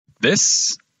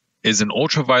This is an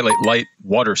ultraviolet light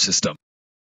water system.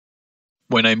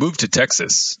 When I moved to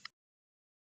Texas,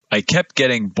 I kept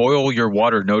getting boil your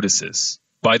water notices.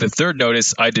 By the third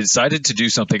notice, I decided to do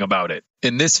something about it.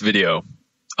 In this video,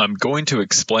 I'm going to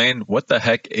explain what the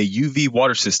heck a UV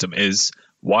water system is,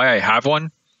 why I have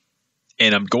one,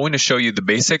 and I'm going to show you the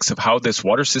basics of how this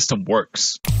water system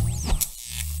works.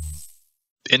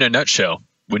 In a nutshell,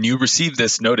 when you receive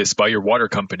this notice by your water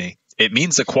company, it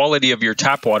means the quality of your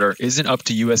tap water isn't up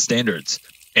to US standards,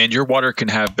 and your water can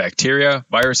have bacteria,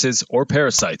 viruses, or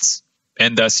parasites,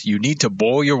 and thus you need to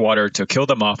boil your water to kill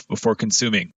them off before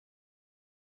consuming.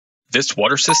 This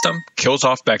water system kills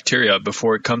off bacteria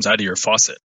before it comes out of your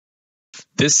faucet.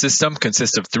 This system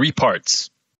consists of 3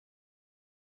 parts.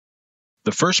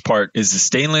 The first part is the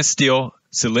stainless steel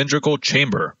cylindrical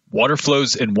chamber. Water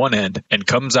flows in one end and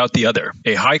comes out the other.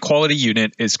 A high quality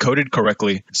unit is coated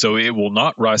correctly so it will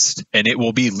not rust and it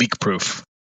will be leak proof.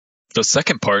 The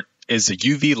second part is a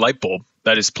UV light bulb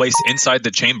that is placed inside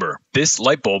the chamber. This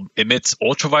light bulb emits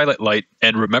ultraviolet light,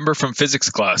 and remember from physics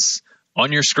class,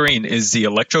 on your screen is the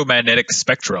electromagnetic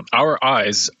spectrum. Our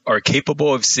eyes are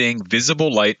capable of seeing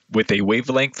visible light with a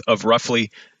wavelength of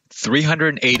roughly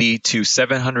 380 to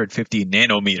 750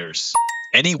 nanometers.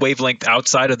 Any wavelength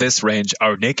outside of this range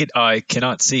our naked eye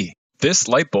cannot see. This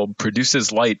light bulb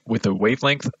produces light with a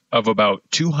wavelength of about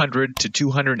 200 to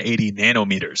 280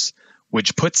 nanometers,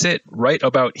 which puts it right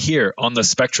about here on the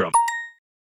spectrum.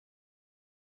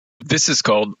 This is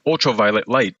called ultraviolet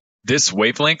light. This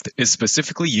wavelength is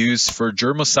specifically used for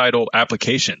germicidal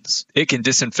applications. It can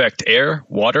disinfect air,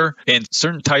 water, and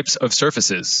certain types of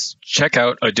surfaces. Check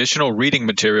out additional reading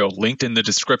material linked in the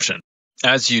description.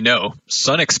 As you know,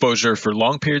 sun exposure for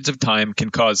long periods of time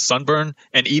can cause sunburn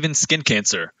and even skin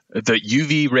cancer. The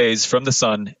UV rays from the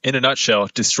sun, in a nutshell,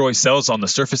 destroy cells on the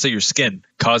surface of your skin,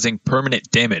 causing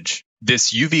permanent damage.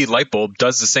 This UV light bulb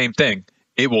does the same thing.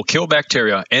 It will kill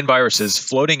bacteria and viruses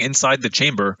floating inside the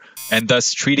chamber and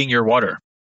thus treating your water.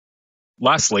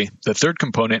 Lastly, the third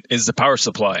component is the power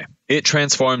supply. It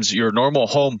transforms your normal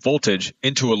home voltage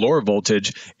into a lower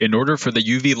voltage in order for the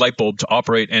UV light bulb to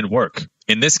operate and work.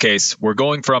 In this case, we're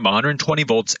going from 120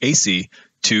 volts AC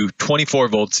to 24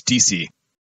 volts DC.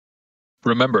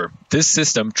 Remember, this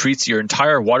system treats your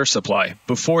entire water supply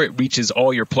before it reaches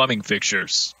all your plumbing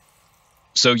fixtures.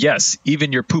 So yes,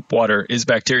 even your poop water is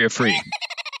bacteria-free.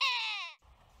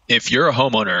 If you're a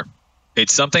homeowner,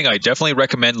 it's something I definitely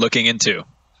recommend looking into,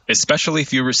 especially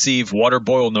if you receive water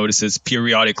boil notices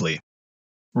periodically.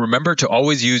 Remember to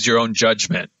always use your own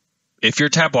judgment. If your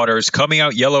tap water is coming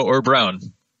out yellow or brown,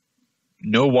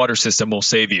 no water system will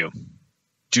save you.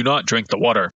 Do not drink the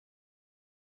water.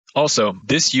 Also,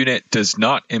 this unit does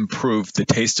not improve the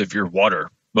taste of your water.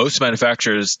 Most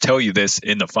manufacturers tell you this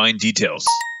in the fine details.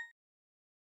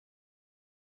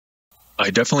 I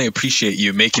definitely appreciate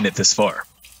you making it this far.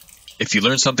 If you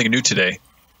learned something new today,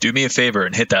 do me a favor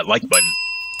and hit that like button.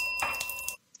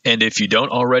 And if you don't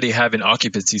already have an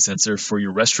occupancy sensor for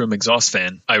your restroom exhaust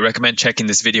fan, I recommend checking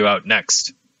this video out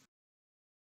next.